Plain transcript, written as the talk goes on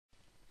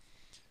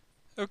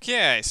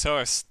Okay, so I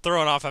was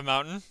thrown off a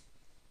mountain.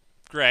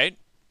 Great.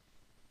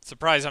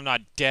 Surprised I'm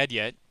not dead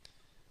yet,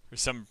 for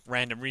some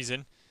random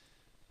reason.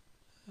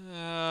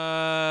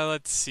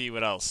 Let's see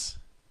what else.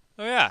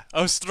 Oh yeah,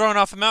 I was thrown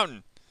off a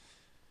mountain.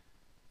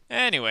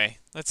 Anyway,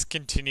 let's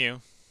continue.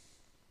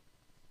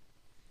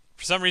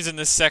 For some reason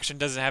this section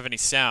doesn't have any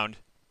sound.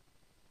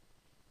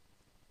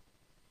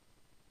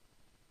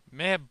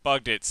 May have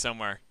bugged it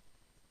somewhere.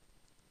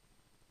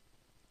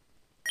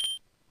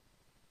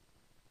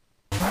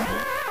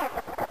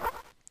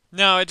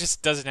 No, it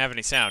just doesn't have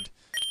any sound.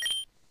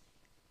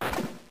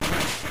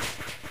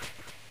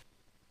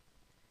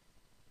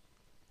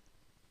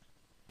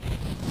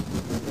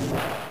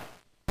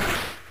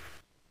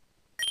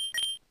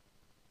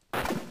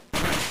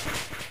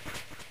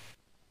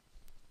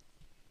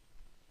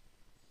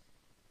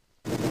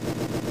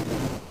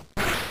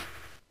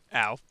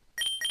 Ow.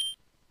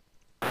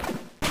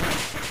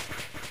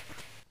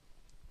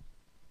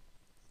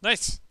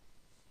 Nice.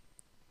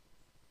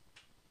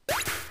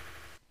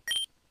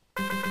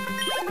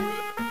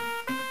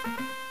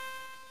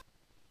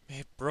 May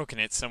have broken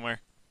it somewhere.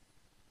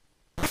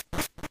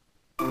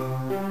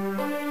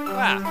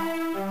 Ah,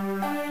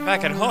 I'm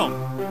back at home.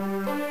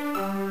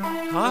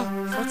 Huh?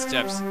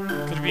 Footsteps.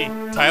 Could it be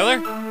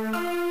Tyler?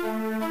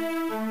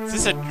 Is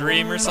this a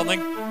dream or something?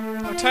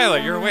 Oh, Tyler,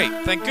 you're awake.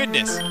 Thank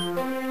goodness.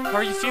 How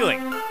are you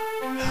feeling?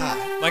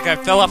 Like I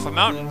fell off a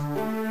mountain.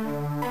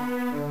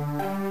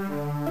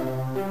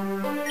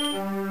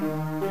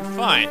 You're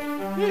fine.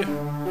 Phew.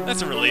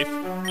 That's a relief.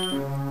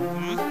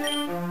 Hmm?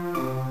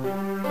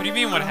 What do you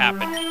mean, what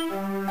happened?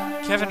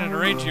 Kevin and a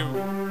ranger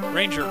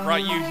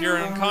brought you here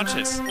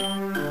unconscious.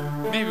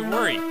 Made me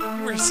worry.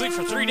 You were asleep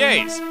for 3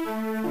 days.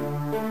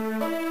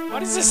 Why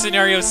does this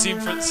scenario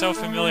seem so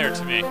familiar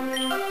to me?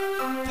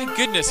 Thank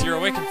goodness you're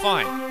awake and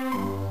fine.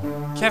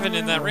 Kevin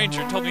and that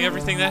ranger told me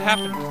everything that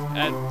happened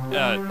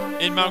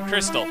in Mount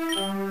Crystal.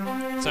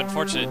 It's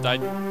unfortunate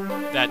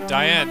that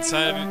Diane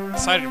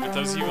sided with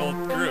those evil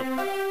group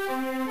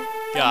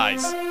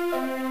guys.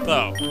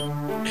 Though,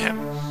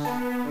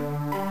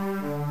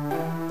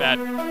 bad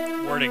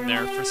wording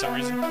there for some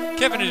reason.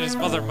 Kevin and his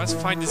mother must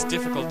find this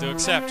difficult to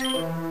accept.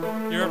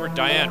 You remember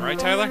Diane, right,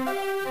 Tyler?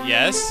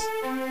 Yes.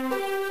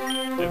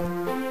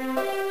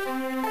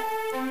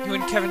 You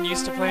and Kevin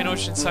used to play in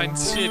Oceanside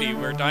City,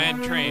 where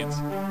Diane trains.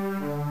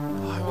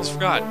 Oh, I almost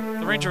forgot.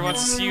 The ranger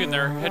wants to see you in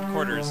their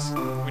headquarters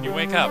when you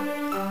wake up.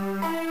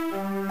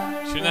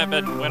 Shouldn't that have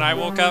been when I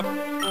woke up?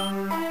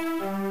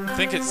 I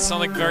think it's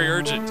something very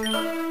urgent.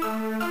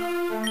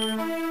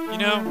 You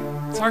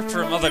know, it's hard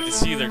for a mother to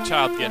see their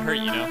child get hurt,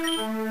 you know.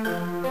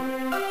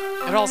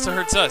 It also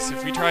hurts us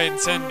if we try and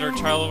send our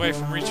child away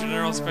from reaching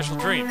their own special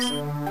dreams.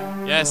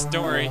 Yes,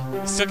 don't worry.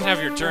 You still can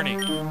have your journey.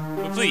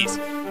 But please,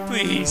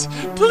 please,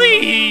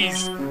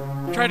 please!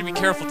 Try to be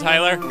careful,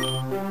 Tyler.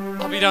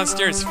 I'll be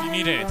downstairs if you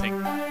need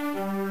anything.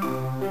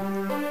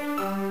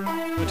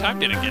 What time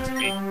did it get to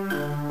be?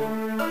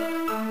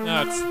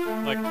 No, it's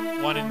like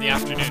 1 in the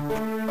afternoon.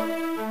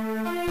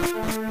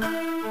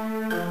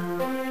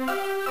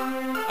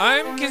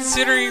 I'm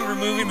considering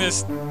removing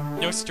this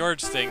no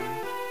storage thing.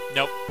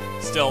 Nope,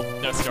 still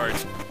no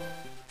storage.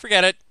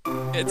 Forget it.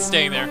 It's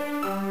staying there.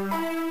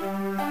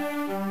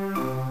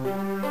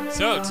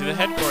 So, to the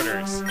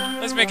headquarters.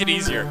 Let's make it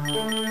easier.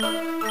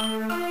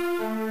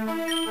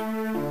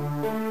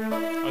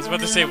 I was about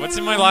to say, what's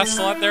in my last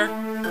slot there?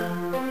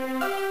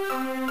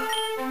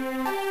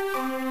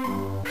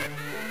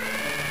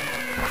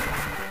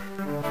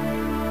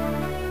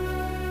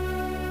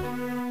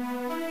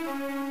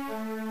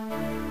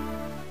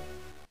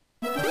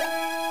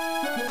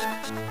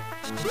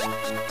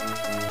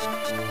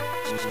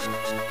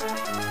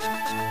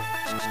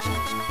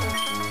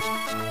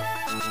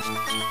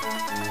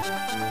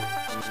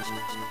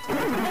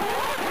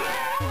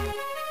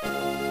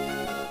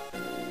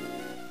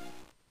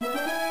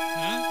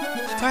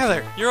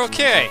 Tyler, you're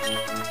okay!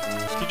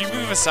 Could you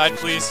move aside,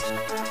 please?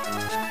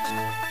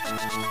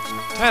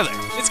 Tyler,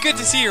 it's good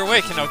to see you're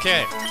awake and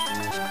okay.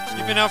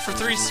 You've been out for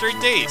 3 straight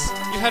days.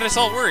 You had us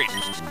all worried.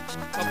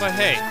 Oh, but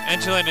hey,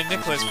 Angela and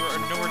Nicholas were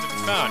nowhere to be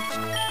found.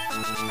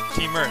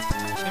 Team Earth.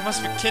 They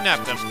must have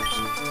kidnapped them.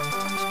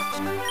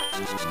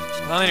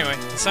 Well, anyway,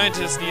 the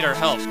scientists need our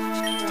help.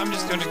 I'm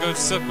just going to go to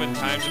Silkwood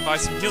Time to buy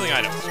some healing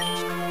items.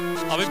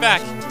 I'll be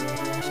back.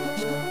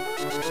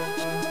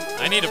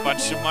 I need a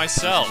bunch of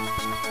myself.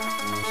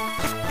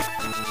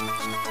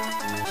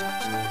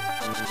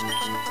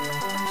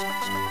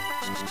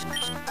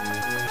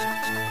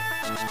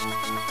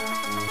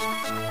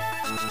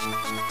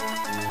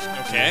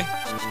 Okay.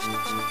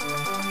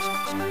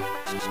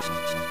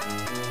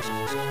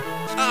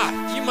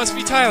 Ah, you must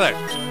be Tyler!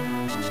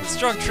 The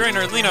strong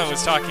trainer Lena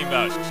was talking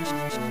about.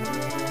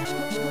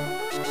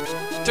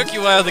 Took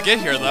you a while to get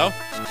here, though.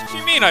 What do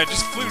you mean? I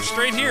just flew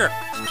straight here.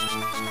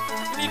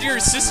 I need your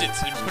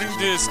assistance in putting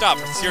to a stop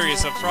a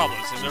series of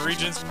problems in the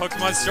region's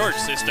Pokemon storage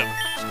system.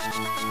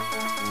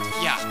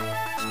 Yeah.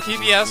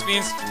 PBS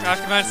means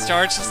Pokemon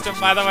storage system,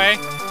 by the way.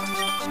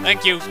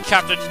 Thank you,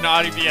 Captain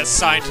Naughty Be a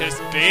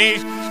Scientist B.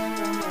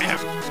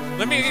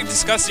 Let me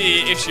discuss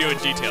the issue in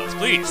details.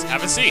 Please,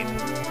 have a seat.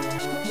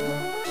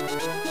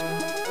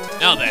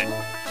 Now then.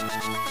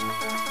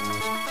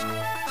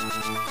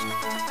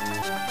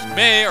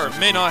 May or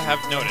may not have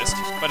noticed,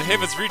 but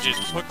Heva's region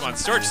Pokemon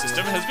storage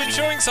system has been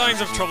showing signs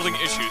of troubling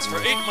issues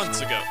for 8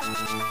 months ago.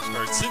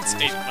 Or since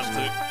 8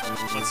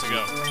 months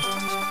ago.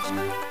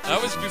 That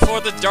was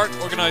before the Dark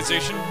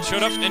Organization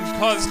showed up and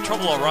caused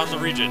trouble around the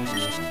region.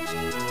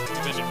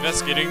 We've been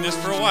investigating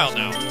this for a while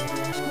now.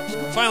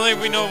 Finally,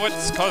 we know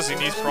what's causing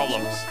these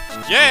problems.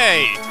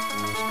 Yay!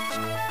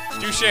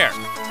 Do share.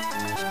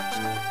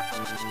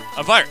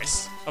 A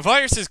virus. A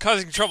virus is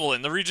causing trouble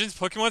in the region's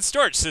Pokemon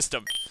storage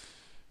system.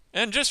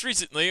 And just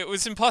recently, it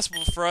was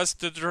impossible for us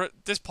to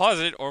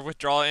deposit or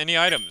withdraw any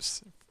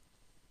items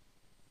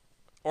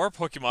or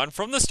Pokemon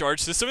from the storage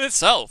system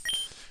itself.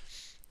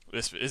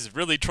 This is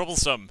really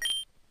troublesome.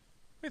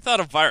 We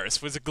thought a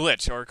virus was a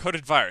glitch or a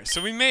coded virus,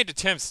 so we made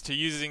attempts to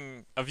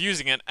using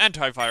an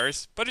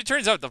antivirus, but it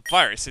turns out the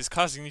virus is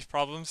causing these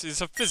problems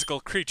is a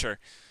physical creature.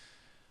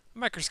 A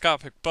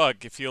microscopic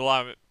bug, if you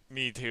allow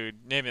me to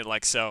name it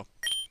like so.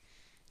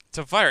 It's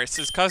a virus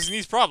that's causing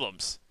these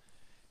problems.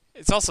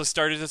 It's also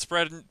started to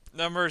spread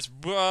numerous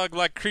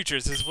bug-like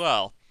creatures as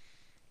well.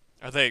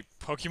 Are they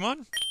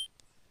Pokemon?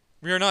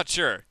 We are not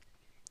sure.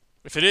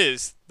 If it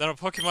is, then a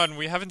Pokemon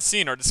we haven't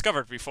seen or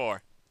discovered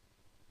before.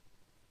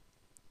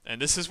 And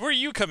this is where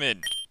you come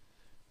in.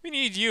 We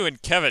need you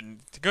and Kevin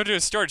to go to a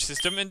storage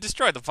system and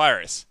destroy the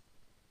virus.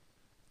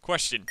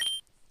 Question.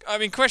 How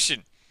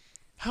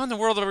in the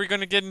world are we going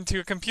to get into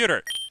a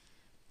computer?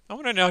 I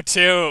want to know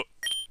too.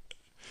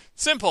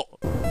 Simple.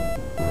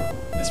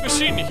 This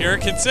machine here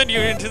can send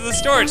you into the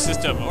storage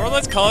system, or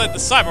let's call it the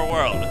cyber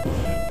world.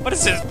 What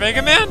is this,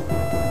 Mega Man?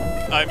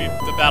 I mean,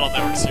 the Battle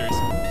Network series.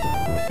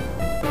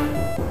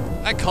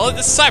 I call it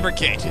the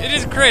Cybergate. It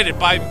is created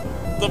by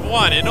the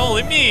one and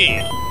only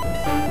me.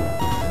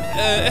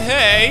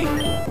 Hey.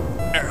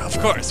 Of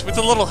course, with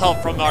a little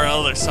help from our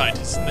other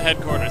scientists in the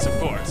headquarters, of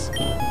course.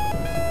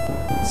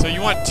 So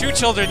you want 2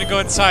 children to go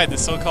inside the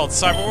so-called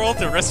cyber world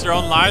to risk their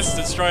own lives to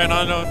destroy an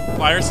unknown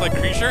virus-like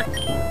creature?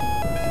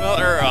 Well,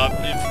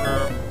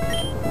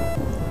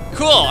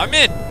 cool, I'm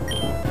in!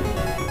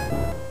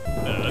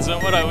 That's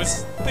not what I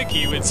was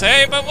thinking you would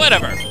say, but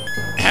whatever.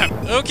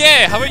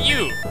 Okay, how about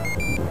you?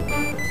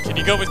 Can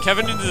you go with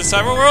Kevin into the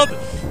cyber world?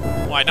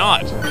 Why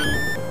not?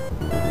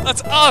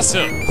 That's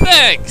awesome!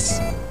 Thanks!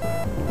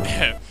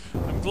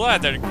 I'm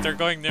glad they're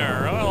going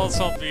there, or else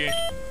I'll be...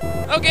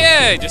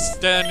 Okay, just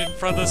stand in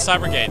front of the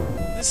Cybergate.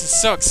 This is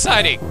so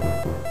exciting!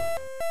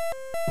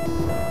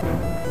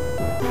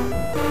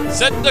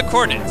 Set the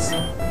coordinates.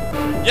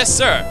 Yes,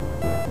 sir.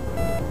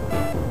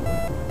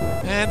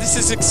 Man, this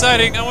is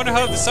exciting. I wonder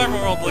how the cyber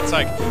world looks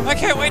like. I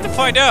can't wait to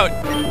find out.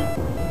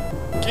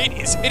 Gate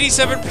is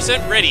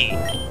 87% ready.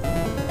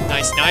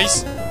 Nice,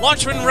 nice.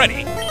 Launch when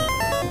ready.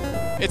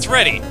 It's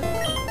ready.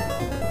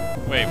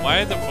 Wait, why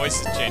are the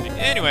voices changing?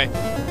 Anyway,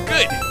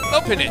 good.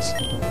 Open it.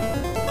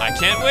 I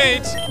can't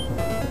wait.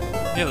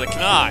 Neither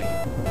can I.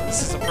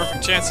 This is a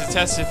perfect chance to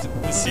test if the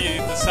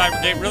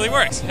Cybergate really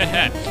works.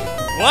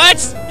 What?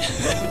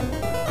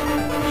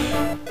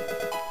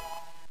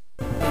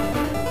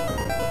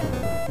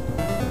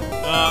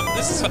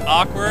 This is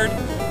awkward. For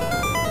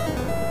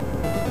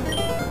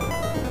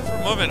a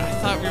moment, I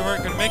thought we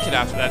weren't going to make it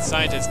after that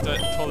scientist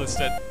told us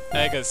that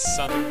Aga's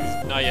something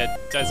was not yet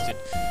tested.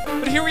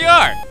 But here we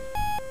are!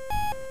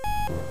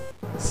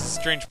 This is a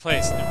strange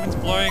place. The wind's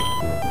blowing.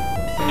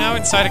 We're now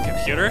inside a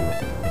computer?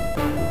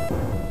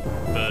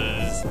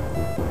 Buzz.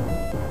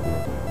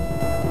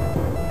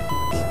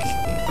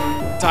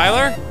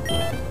 Tyler?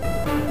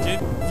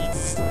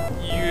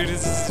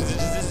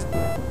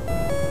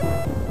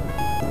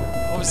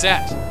 What was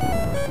that?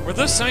 Were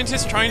those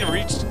scientists trying to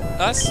reach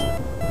us?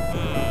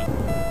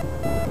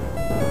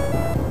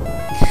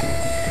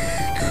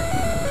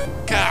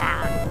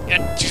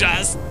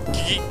 Just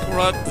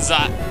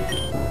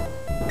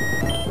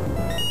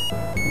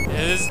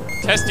is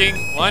testing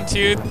 1,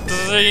 2,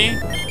 3.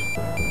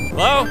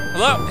 Hello?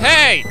 Hello?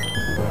 Hey!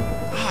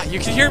 Ah, you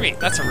can hear me.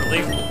 That's a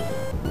relief.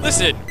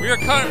 Listen, we are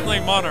currently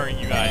monitoring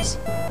you guys.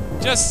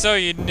 Just so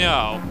you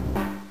know,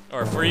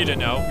 or for you to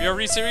know, we are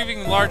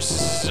receiving large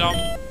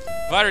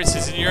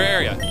viruses in your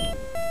area.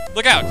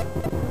 Look out!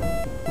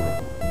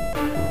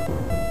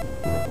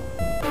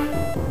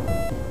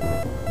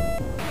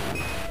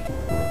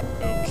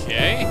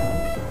 Okay.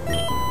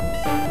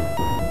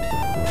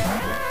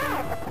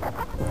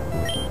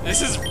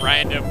 This is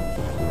random.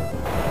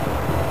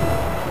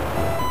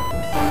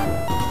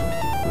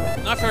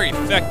 Not very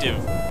effective.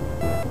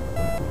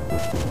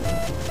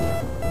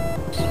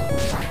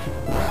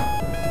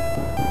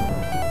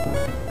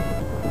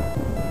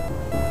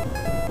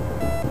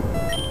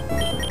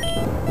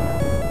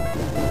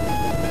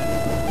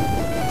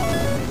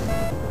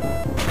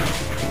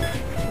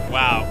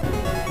 Wow.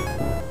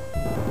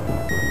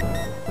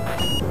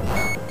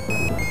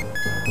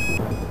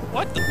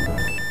 What the?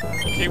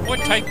 Okay, what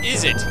type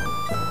is it?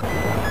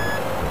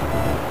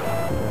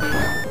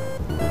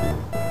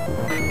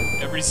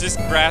 It resists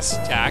grass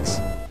attacks.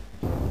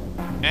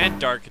 And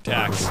dark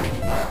attacks.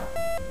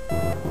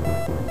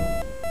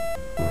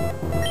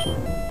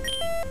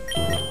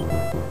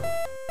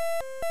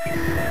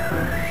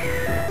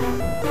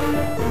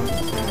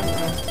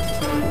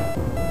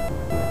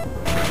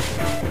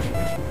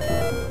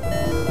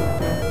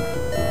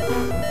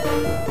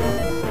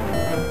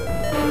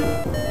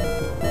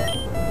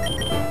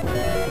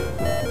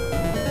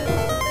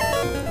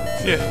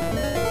 Phew.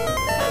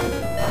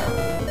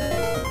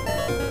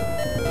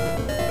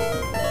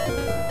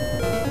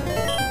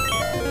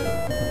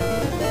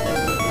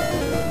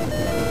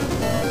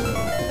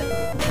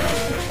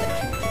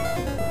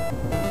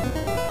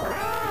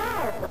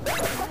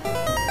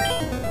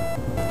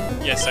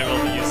 Yes, I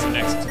will use the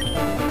next.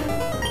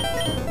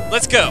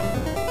 Let's go!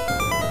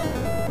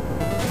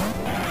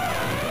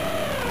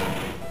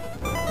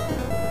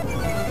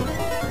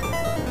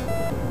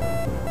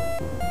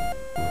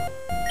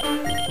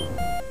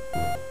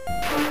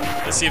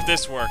 Let's see if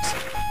this works.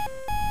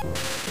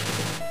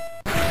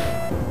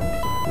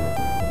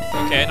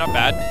 Okay, not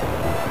bad.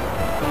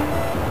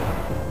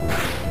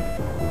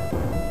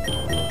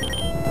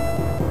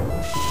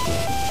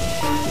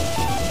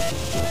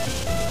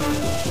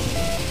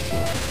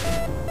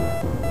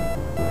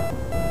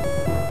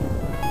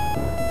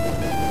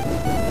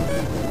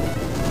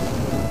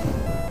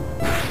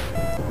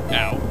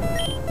 Ow.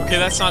 Okay,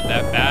 that's not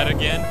that bad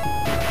again.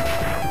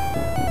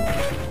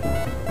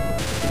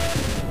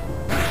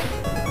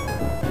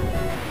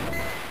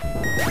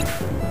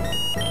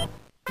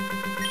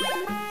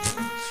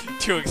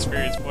 Two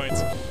experience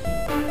points.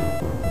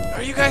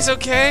 Are you guys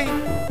okay?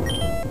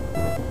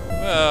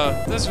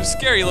 Those were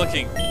scary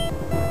looking.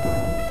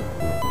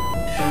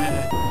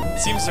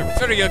 Seems they're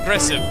very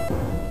aggressive.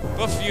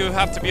 Both of you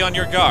have to be on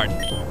your guard.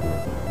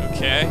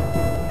 Okay.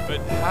 But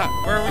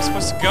where are we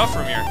supposed to go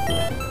from here?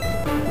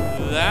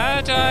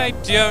 That I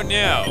don't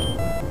know.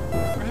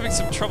 We're having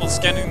some trouble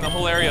scanning the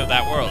whole area of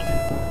that world.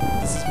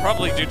 This is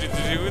probably due to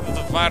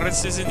the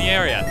viruses in the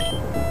area.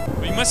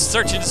 We must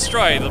search and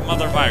destroy the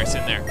mother virus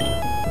in there.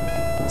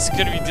 It's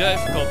gonna be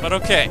difficult, but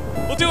okay.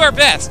 We'll do our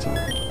best!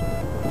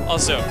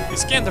 Also, we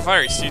scanned the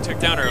virus you took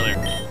down earlier.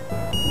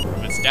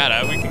 From its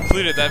data, we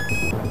concluded that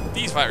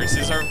these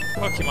viruses are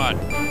Pokemon.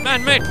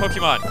 Man-made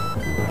Pokemon!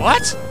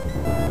 What?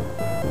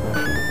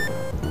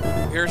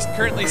 We're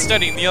currently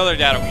studying the other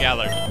data we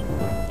gathered.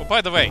 Oh, by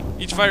the way,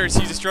 each virus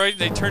you destroyed,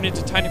 they turn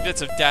into tiny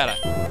bits of data.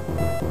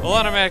 We'll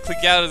automatically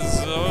gather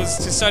those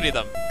to study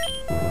them.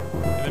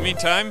 In the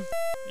meantime,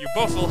 you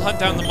both will hunt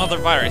down the mother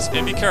virus,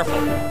 and be careful.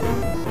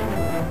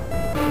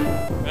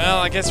 Well,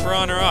 I guess we're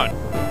on our own.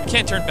 We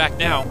can't turn back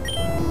now.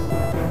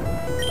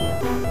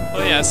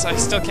 Well, yes, I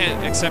still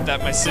can't accept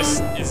that my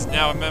sis is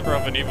now a member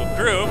of an evil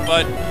group,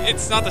 but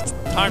it's not the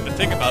time to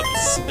think about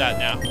that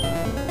now.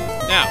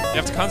 Now, you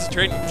have to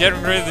concentrate on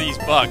getting rid of these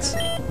bugs.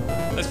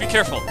 Let's be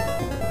careful.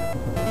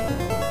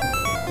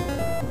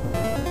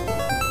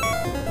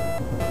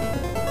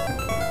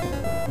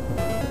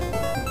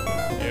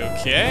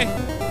 Okay.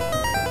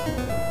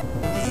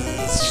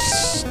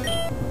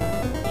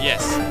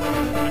 Yes.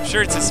 I'm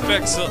sure it's a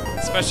special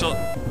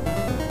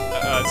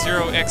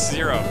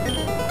 0x0.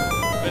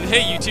 But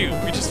hey, you two,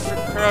 we're just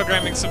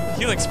programming some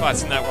healing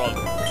spots in that world.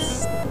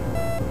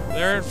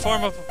 They're in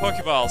form of a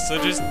Pokeball, so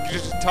just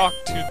talk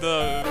to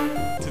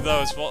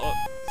those. Well,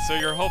 so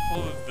you're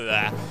hopeful of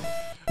that.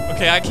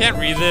 Okay, I can't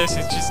read this.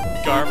 It's just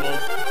garbled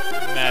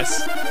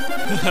mess,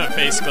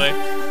 basically.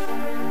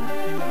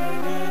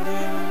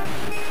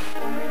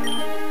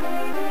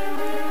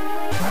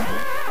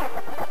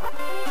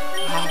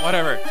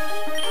 Whatever.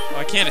 Oh,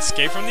 I can't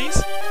escape from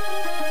these?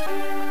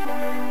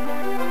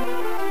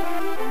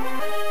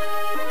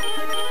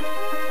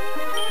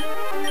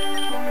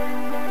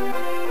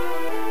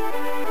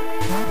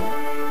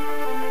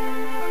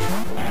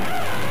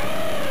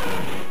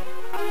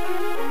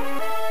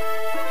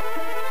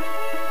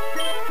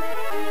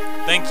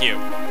 Thank you.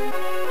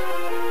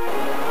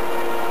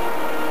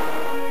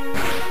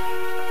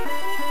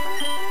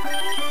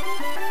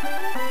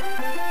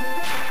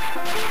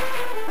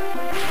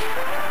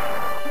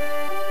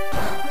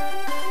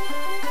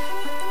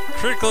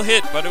 Critical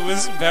hit, but it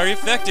was very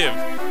effective.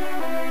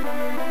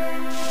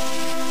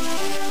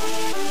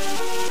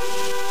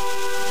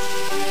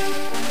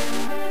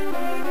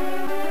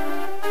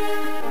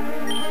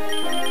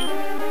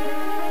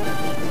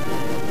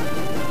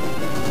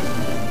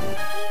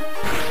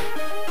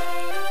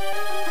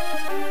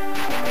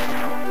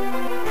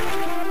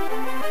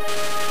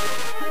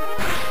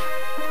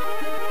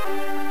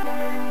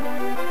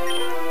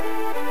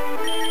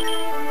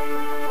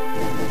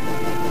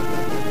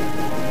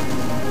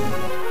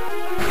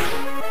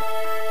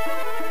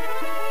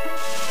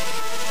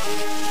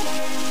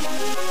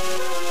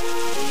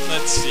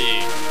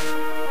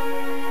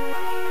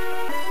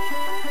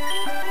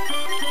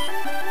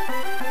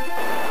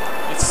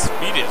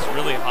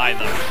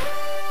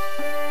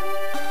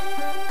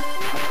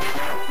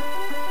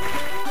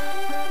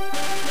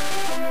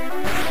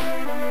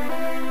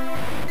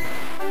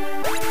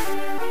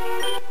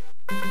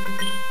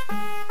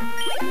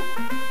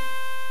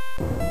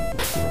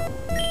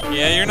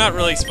 not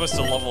really supposed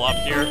to level up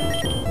here.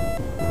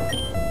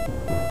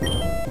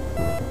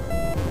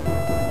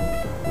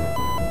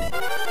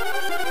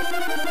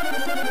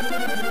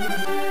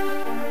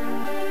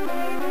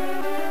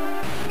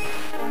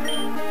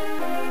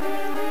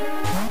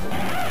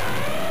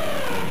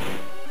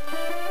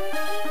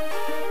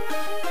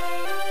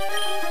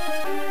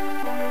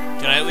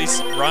 Can I at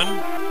least run?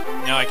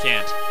 No, I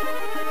can't.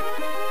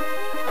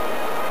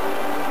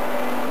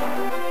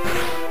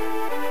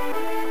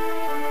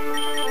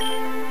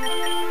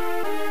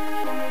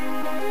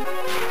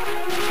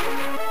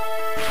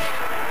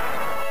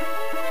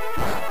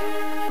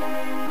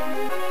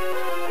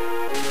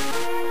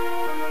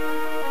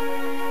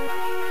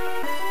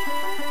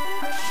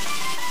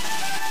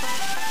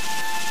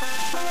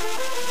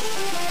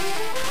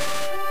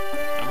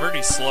 I'm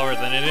already slower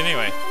than it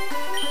anyway.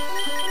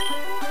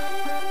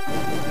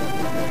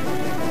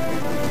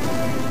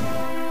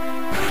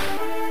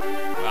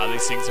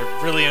 These things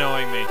are really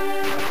annoying me.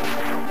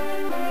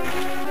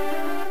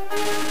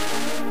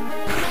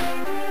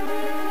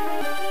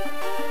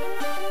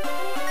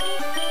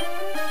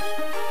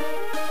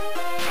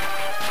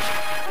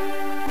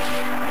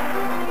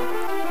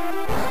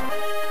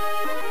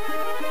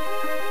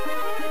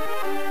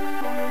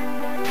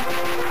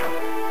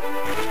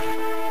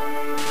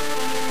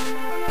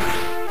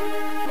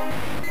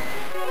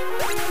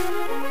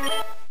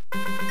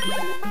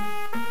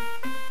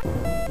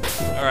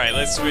 Alright,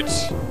 let's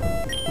switch.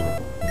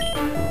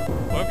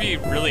 What would be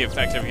really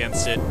effective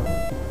against it?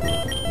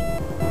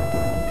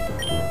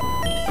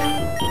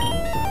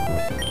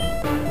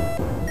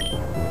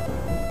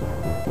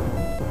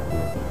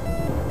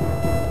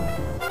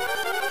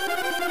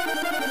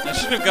 I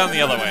should have gone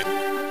the other way.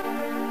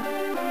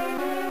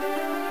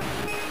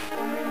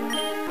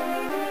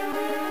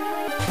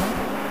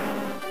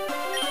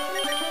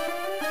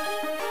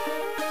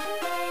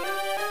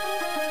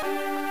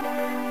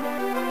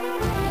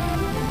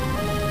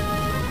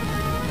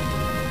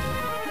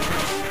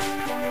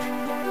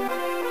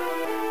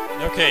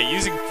 Okay,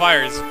 using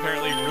fire is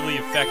apparently really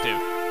effective.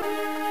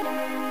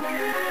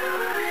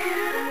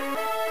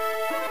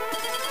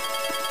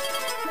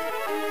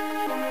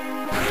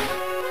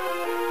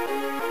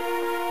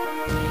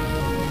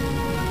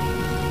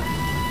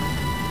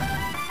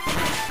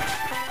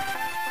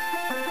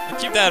 I'll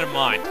keep that in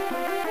mind.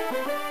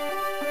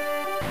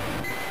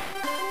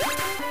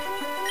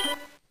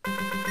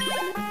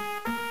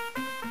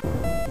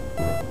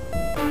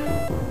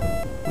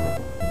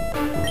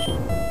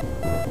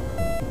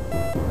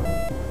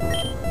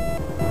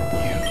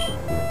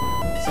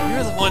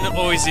 You're the one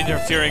always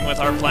interfering with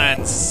our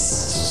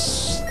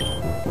plans.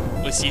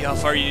 We'll see how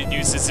far you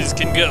nuisances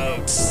can go.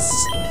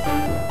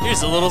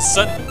 Here's a little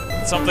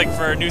something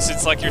for a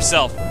nuisance like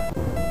yourself. I'm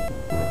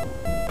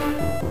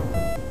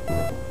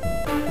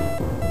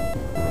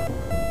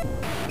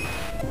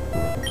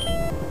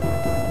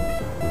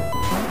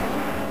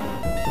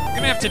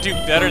gonna have to do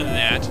better than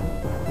that.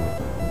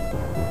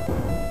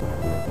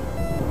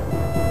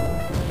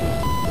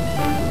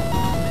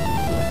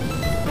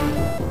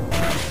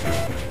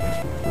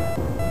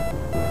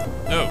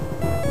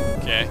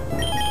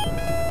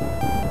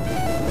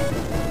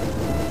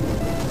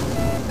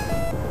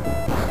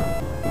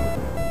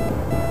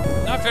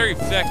 Very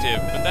effective,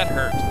 but that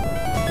hurt.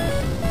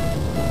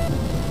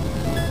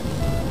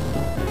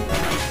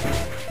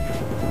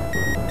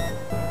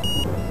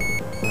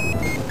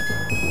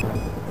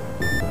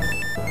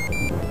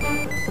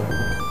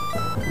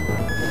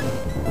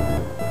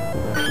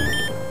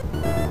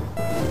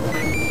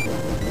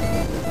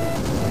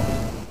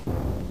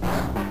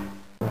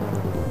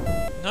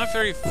 Not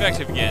very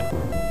effective again.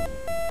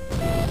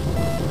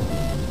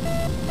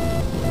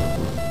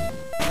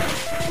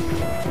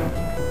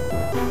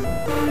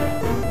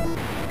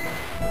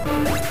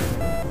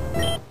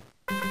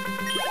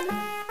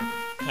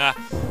 Not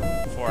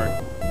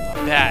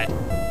bad.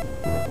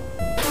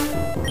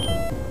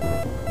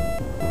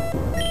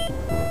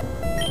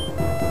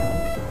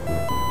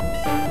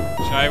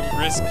 Should I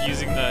risk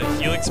using the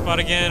healing spot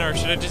again, or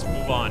should I just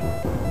move on?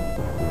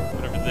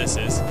 Whatever this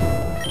is.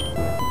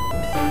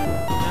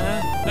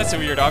 That's a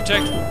weird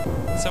object.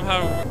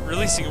 Somehow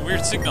releasing a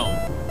weird signal.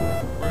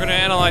 We're gonna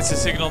analyze the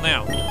signal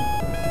now.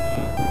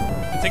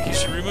 I think you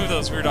should remove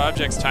those weird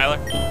objects, Tyler.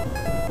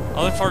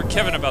 I'll inform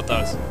Kevin about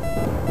those.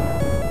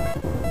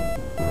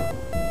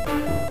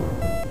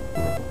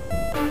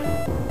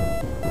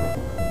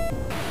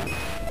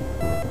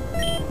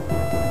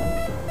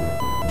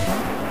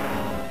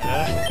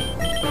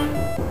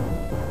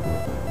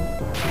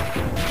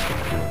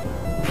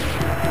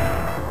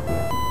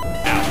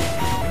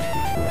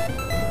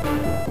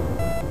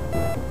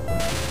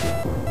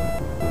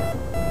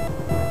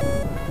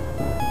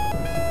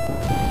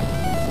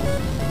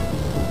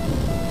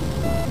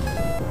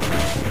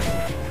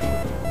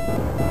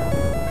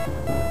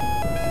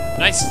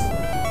 Nice!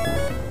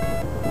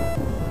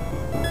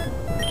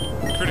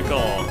 Critical!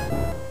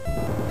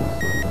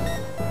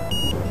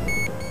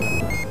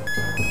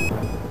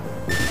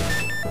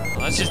 Well,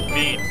 that's just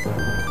mean.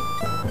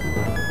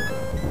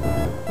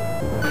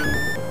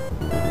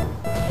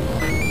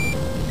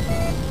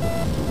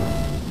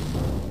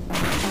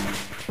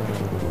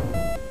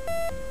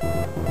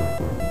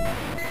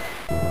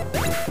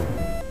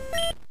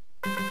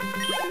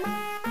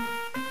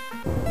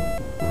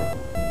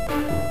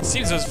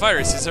 those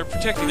viruses are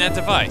protecting that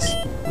device.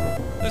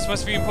 This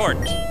must be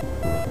important.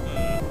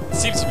 It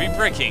seems to be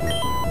breaking.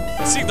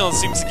 The signal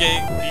seems to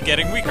be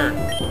getting weaker.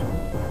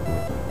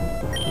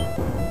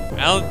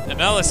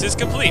 Analysis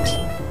complete.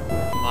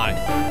 My.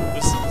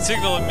 The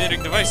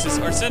signal-emitting devices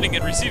are sending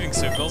and receiving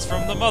signals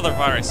from the mother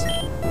virus.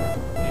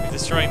 Maybe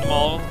destroying them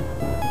all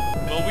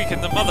will weaken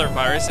the mother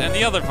virus and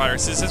the other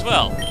viruses as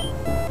well.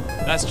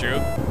 That's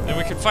true. Then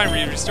we can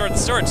finally restore the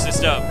storage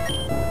system.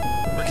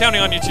 We're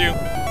counting on you two.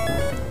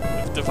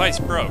 The device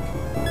broke.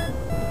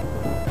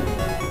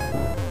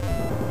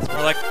 It's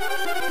more like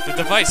the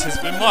device has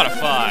been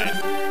modified.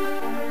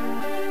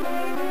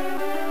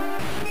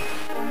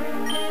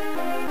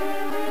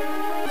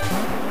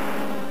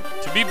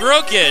 To be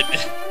broken!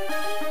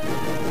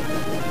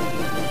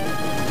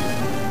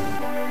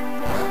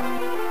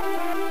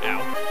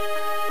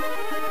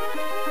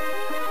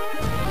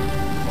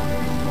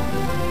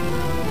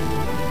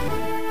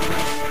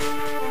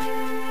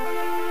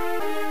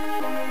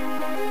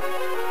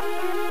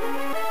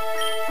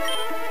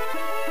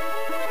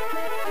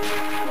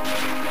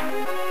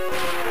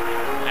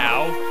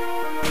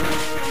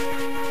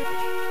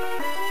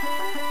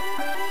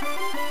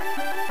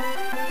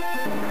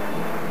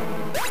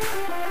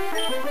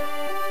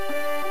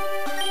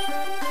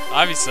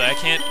 Obviously, I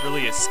can't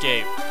really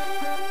escape.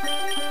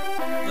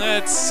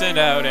 Let's send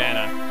out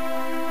Anna.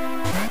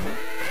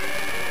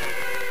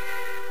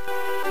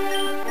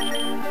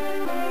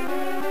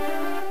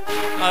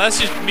 Oh,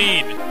 that's just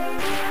mean.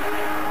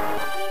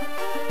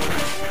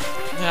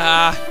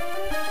 Ah.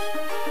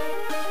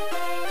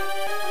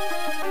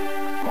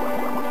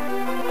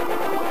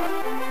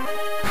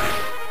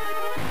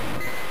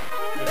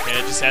 Okay,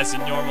 it just has a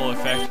normal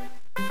effect.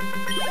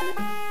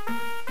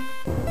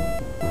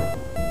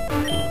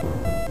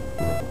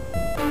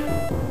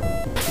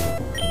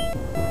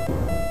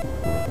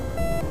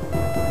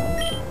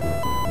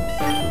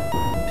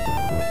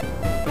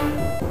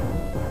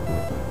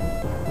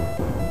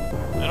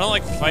 I don't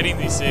like fighting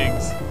these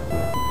things.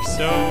 They're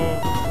so...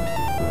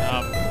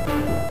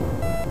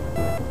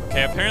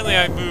 Okay, apparently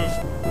I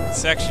moved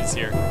sections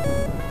here.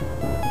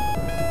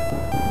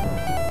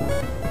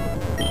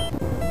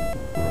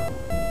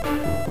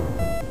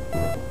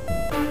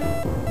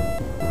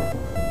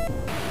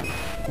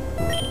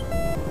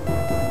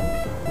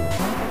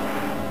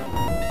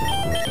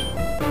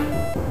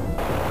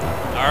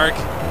 Arg.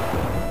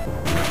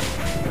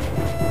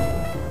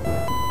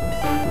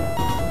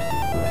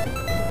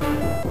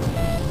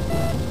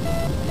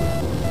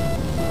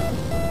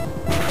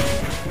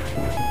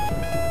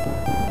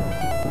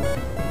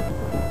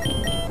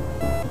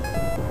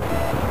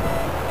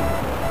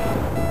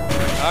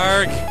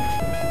 Arg.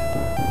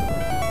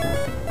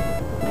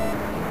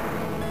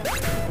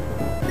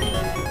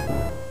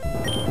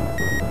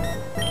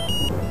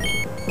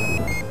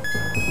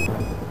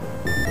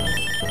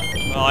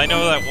 Well, I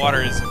know that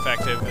water is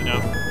effective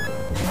enough.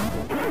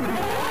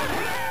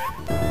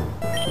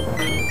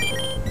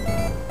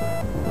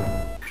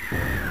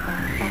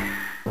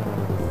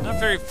 Not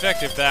very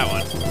effective, that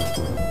one.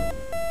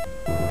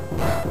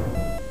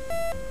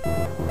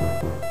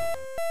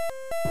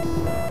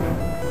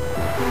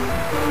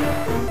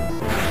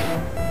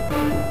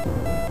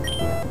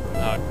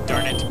 Oh,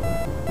 darn it.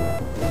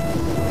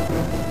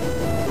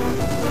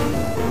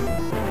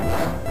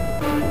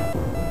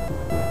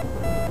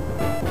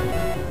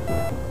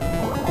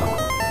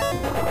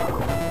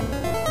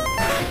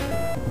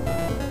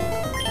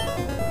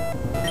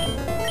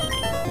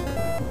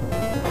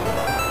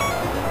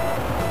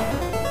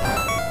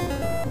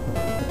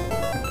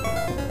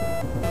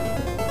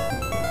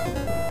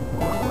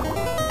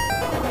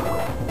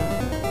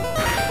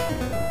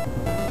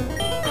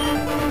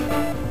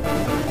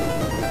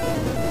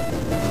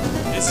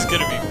 This is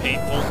gonna be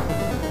painful.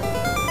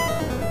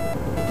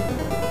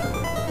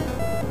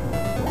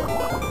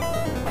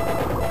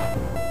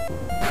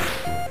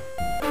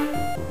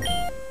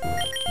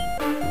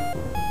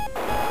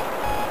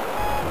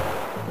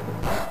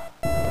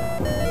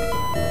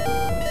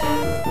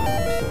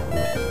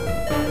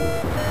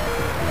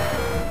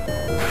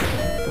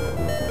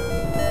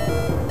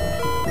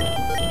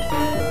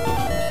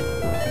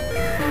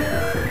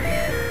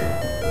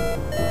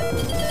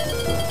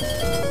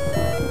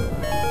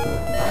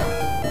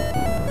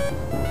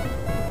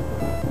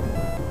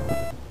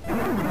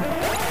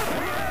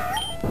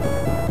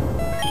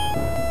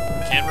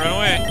 Can't run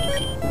away.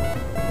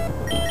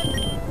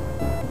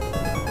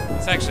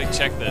 Let's actually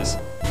check this.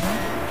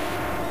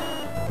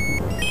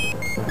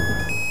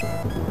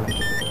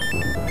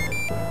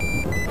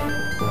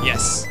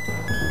 Yes.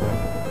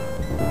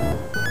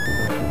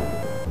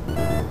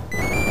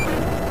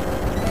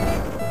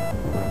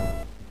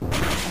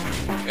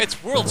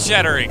 It's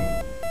world-shattering.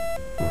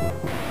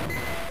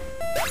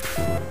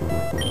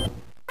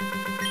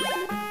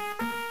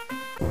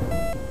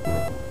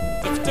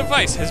 The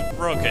device has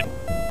broken.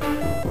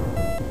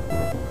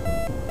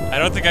 I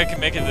don't think I can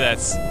make it to that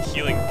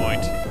healing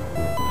point.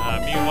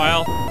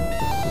 Meanwhile,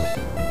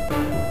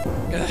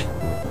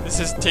 this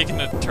has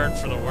taken a turn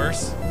for the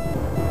worse.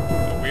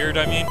 Weird,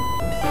 I mean.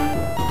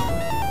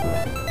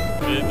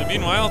 In the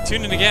meanwhile,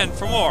 tune in again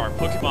for more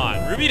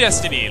Pokemon Ruby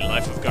Destiny,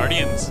 Life of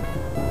Guardians.